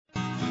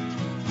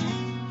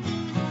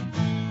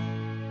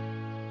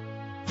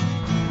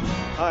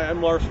Hi,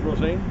 I'm Lars from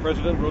Rosaen,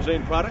 President of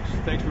Rosaen Products.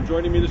 Thanks for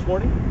joining me this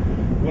morning.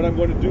 What I'm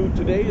going to do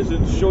today is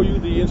show you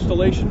the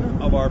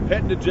installation of our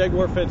patented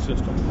Jaguar fence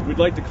system. We'd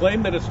like to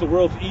claim that it's the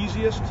world's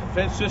easiest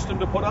fence system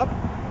to put up,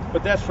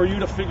 but that's for you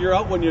to figure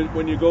out when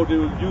you go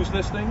to use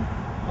this thing.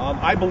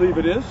 I believe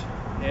it is,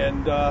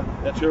 and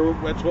that's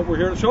what we're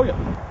here to show you.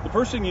 The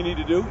first thing you need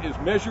to do is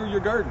measure your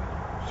garden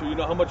so you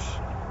know how much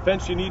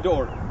fence you need to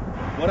order.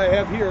 What I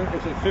have here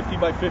is a 50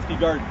 by 50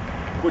 garden,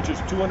 which is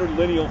 200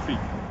 lineal feet.